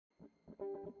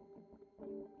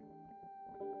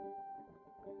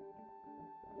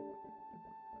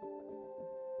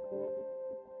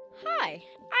Hi,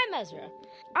 I'm Ezra.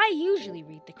 I usually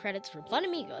read the credits for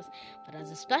BunnAmigos, but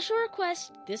as a special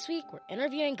request, this week we're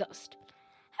interviewing Ghost.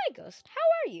 Hi, Ghost. How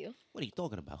are you? What are you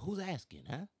talking about? Who's asking,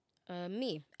 huh?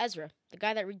 Me, Ezra, the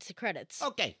guy that reads the credits.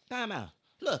 Okay, time out.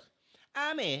 Look,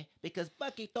 I'm here because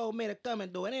Bucky told me to come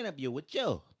and do an interview with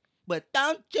you. But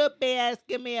don't you be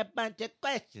asking me a bunch of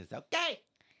questions, okay?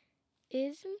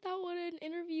 Isn't that what an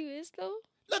interview is, though?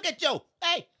 Look at you.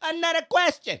 Hey, another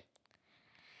question.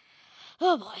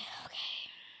 Oh boy, okay.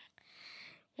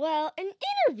 Well, an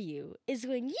interview is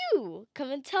when you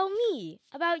come and tell me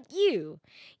about you.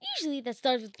 Usually that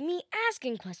starts with me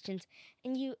asking questions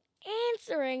and you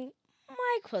answering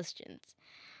my questions.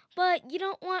 But you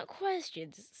don't want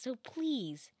questions, so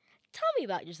please, tell me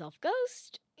about yourself,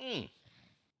 Ghost. You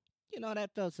know,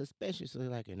 that felt suspiciously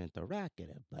like an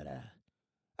interrogative, but,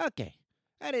 okay.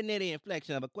 I didn't hear the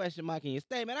inflection of a question mark in your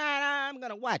statement. I'm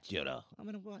gonna watch you, though. I'm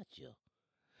gonna watch you.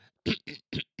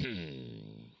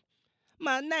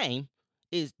 My name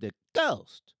is the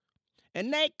Ghost.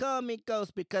 And they call me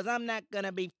Ghost because I'm not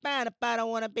gonna be found if I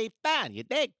don't wanna be found, you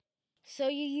dig? So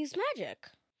you use magic?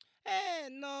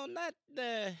 No,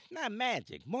 not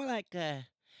magic. More like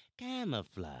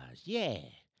camouflage, yeah.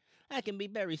 I can be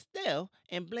very still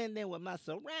and blend in with my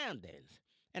surroundings.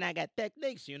 And I got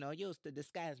techniques, used to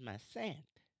disguise my scent.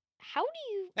 How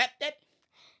do you... That.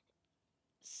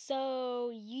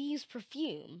 So you use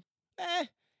perfume?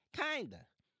 Kinda.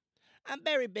 I'm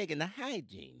very big into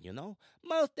hygiene,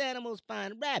 Most animals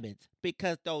find rabbits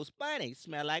because those bunnies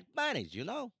smell like bunnies.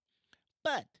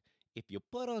 But if you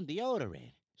put on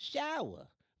deodorant, shower,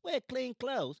 wear clean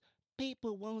clothes,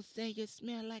 people won't say you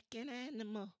smell like an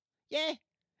animal. Yeah,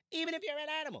 even if you're an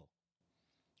animal.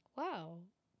 Wow,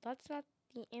 that's not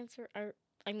the answer,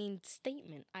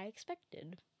 statement I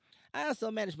expected. I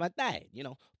also manage my diet,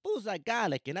 Foods like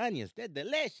garlic and onions, they're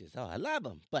delicious. Oh, I love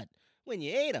them. But when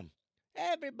you eat them,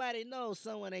 everybody knows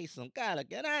someone ate some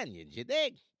garlic and onions, you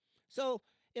dig? So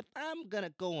if I'm going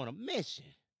to go on a mission,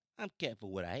 I'm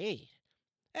careful what I eat.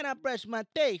 And I brush my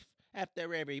teeth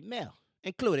after every meal,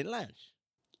 including lunch.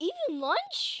 Even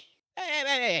lunch?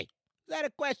 Hey. Is that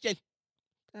a question?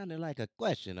 Sounded like a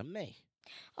question to me.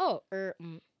 Oh,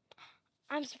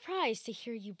 I'm surprised to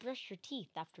hear you brush your teeth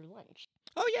after lunch.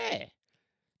 Oh, yeah.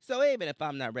 So even if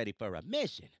I'm not ready for a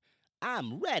mission,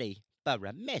 I'm ready for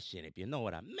a mission, if you know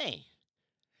what I mean.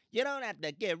 You don't have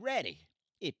to get ready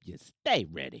if you stay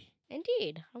ready.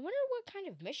 Indeed. I wonder what kind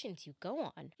of missions you go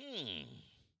on.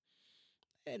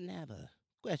 Didn't have a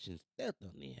question built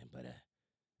on the end, but,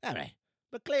 all right.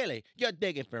 But clearly, you're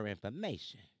digging for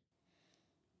information.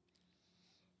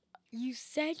 You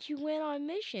said you went on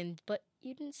missions, but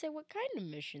you didn't say what kind of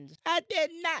missions. I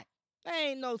did not. I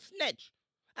ain't no snitch.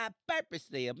 I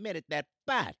purposely omitted that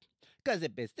part. Because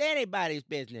if it's anybody's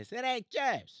business, it ain't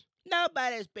yours.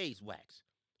 Nobody's beeswax.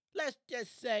 Let's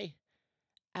just say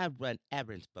I run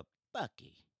errands for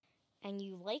Bucky. And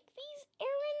you like these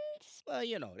errands?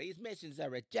 Well, these missions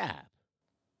are a job.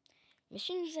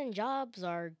 Missions and jobs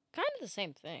are kind of the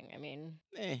same thing,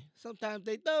 Sometimes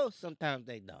they do, sometimes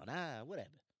they don't. Whatever.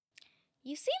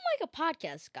 You seem like a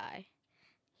podcast guy.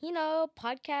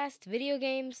 Podcast, video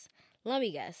games. Let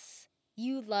me guess.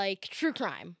 You like true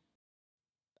crime.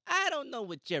 I don't know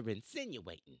what you're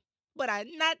insinuating, but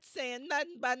I'm not saying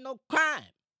nothing about no crime.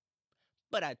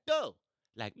 But I do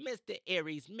like Mr.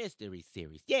 Eerie's Mystery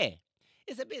Series. Yeah,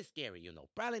 it's a bit scary,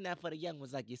 Probably not for the young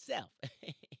ones like yourself.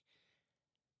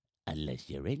 Unless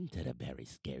you're into the very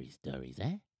scary stories,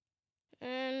 eh?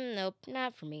 Nope,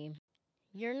 not for me.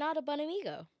 You're not a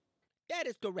BunnAmigo. That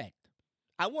is correct.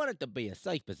 I wanted to be a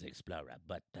ciphers explorer,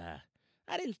 but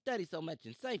I didn't study so much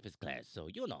in ciphers class, so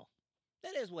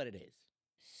that is what it is.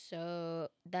 So,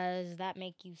 does that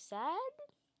make you sad?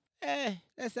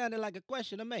 That sounded like a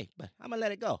question to me, but I'm gonna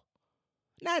let it go.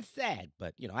 Not sad,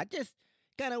 but I just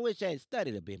kind of wish I had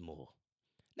studied a bit more.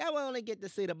 Now I only get to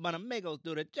see the BunnAmigos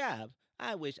do the job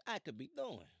I wish I could be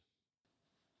doing.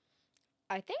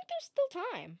 I think there's still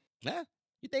time. Huh?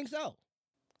 You think so?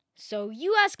 So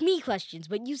you ask me questions,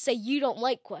 but you say you don't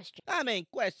like questions.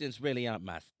 Questions really aren't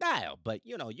my style, but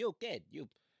you kid, you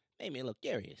made me look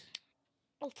curious.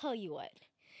 I'll tell you what.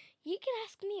 You can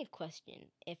ask me a question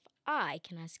if I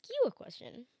can ask you a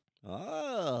question.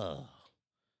 Oh,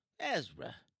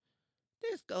 Ezra,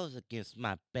 this goes against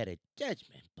my better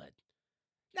judgment, but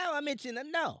now I'm itching to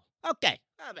know. Okay,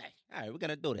 all right, we're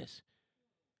gonna do this.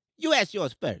 You ask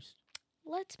yours first.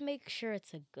 Let's make sure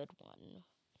it's a good one.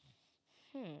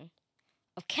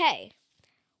 Okay.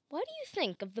 What do you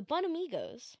think of the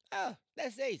BunnAmigos? Oh,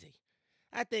 that's easy.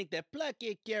 I think they're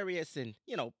plucky, curious, and,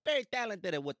 very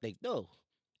talented at what they do.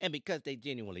 And because they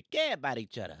genuinely care about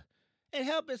each other and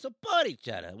help and support each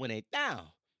other when they're down,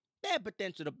 their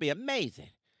potential to be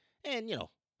amazing. And,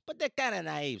 but they're kind of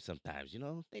naive sometimes,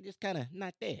 They just kind of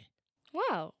not there.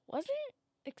 Wow, wasn't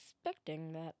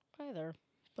expecting that either.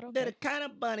 But okay. They're the kind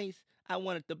of bunnies I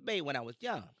wanted to be when I was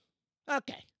young.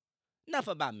 Okay, enough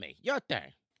about me. Your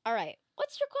turn. All right,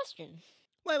 what's your question?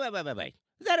 Wait.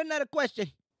 Is that another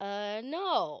question?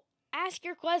 No. Ask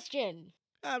your question.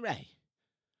 All right.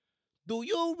 Do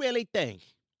you really think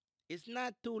it's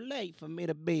not too late for me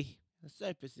to be a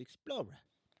surface explorer?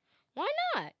 Why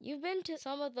not? You've been to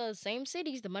some of the same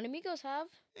cities the BunnAmigos have.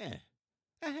 Yeah,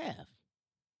 I have.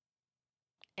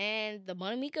 And the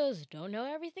BunnAmigos don't know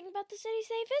everything about the cities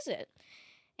they visit.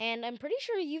 And I'm pretty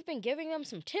sure you've been giving them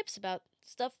some tips about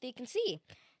stuff they can see.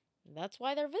 That's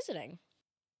why they're visiting.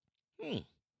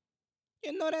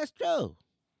 That's true.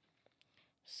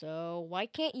 So why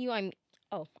can't you, I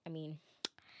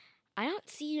don't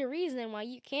see a reason why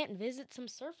you can't visit some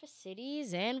surface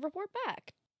cities and report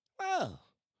back. Oh,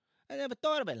 I never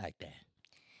thought of it like that.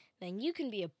 Then you can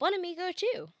be a BunnAmigo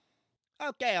too.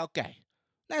 Okay.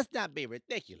 Let's not be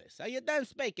ridiculous. Are you done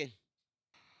speaking?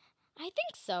 I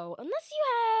think so, unless you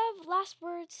have last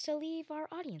words to leave our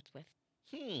audience with.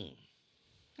 I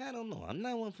don't know. I'm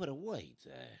not one for the words.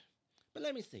 But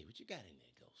let me see. What you got in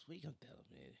there, Ghost? What you gonna tell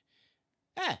me?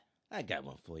 I got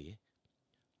one for you.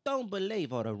 Don't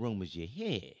believe all the rumors you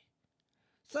hear.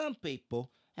 Some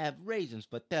people have reasons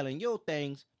for telling you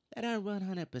things that aren't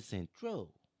 100%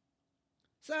 true.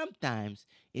 Sometimes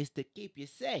it's to keep you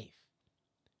safe.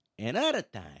 And other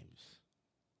times,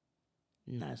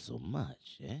 not so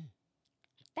much, eh?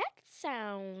 That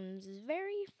sounds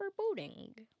very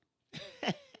foreboding.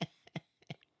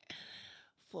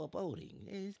 Foreboding.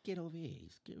 Let's get over here.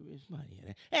 Let's get rich money.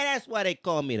 And that's why they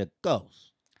call me the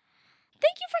Ghost.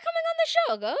 Thank you for coming on the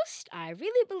show, Ghost. I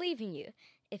really believe in you.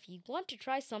 If you want to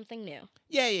try something new.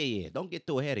 Yeah. Don't get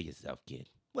too ahead of yourself, kid.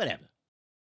 Whatever.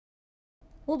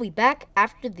 We'll be back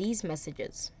after these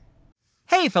messages.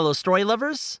 Hey, fellow story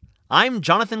lovers. I'm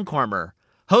Jonathan Cormer,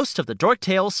 host of the Dork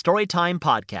Tales Storytime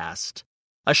podcast,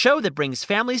 a show that brings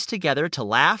families together to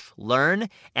laugh, learn,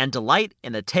 and delight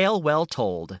in a tale well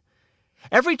told.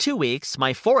 Every 2 weeks,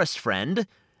 my forest friend,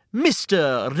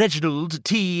 Mr. Reginald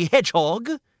T.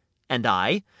 Hedgehog, and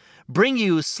I bring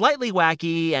you slightly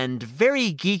wacky and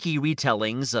very geeky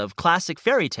retellings of classic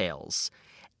fairy tales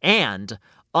and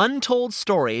untold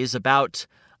stories about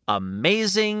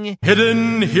amazing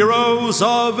hidden heroes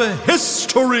of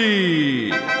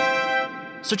history.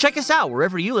 So check us out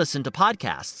wherever you listen to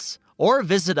podcasts or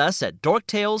visit us at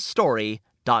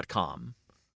dorktalesstory.com.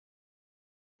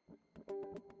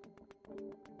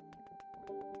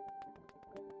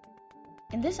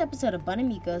 In this episode of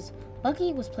BunnAmigos,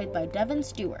 Bucky was played by Devin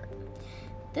Stewart.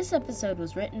 This episode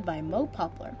was written by Mo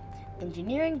Poplar,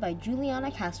 engineering by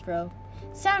Juliana Castro,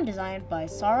 sound designed by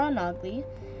Sarah Nagli,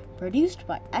 produced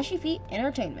by Ashy Feet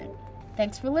Entertainment.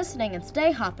 Thanks for listening and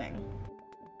stay hopping!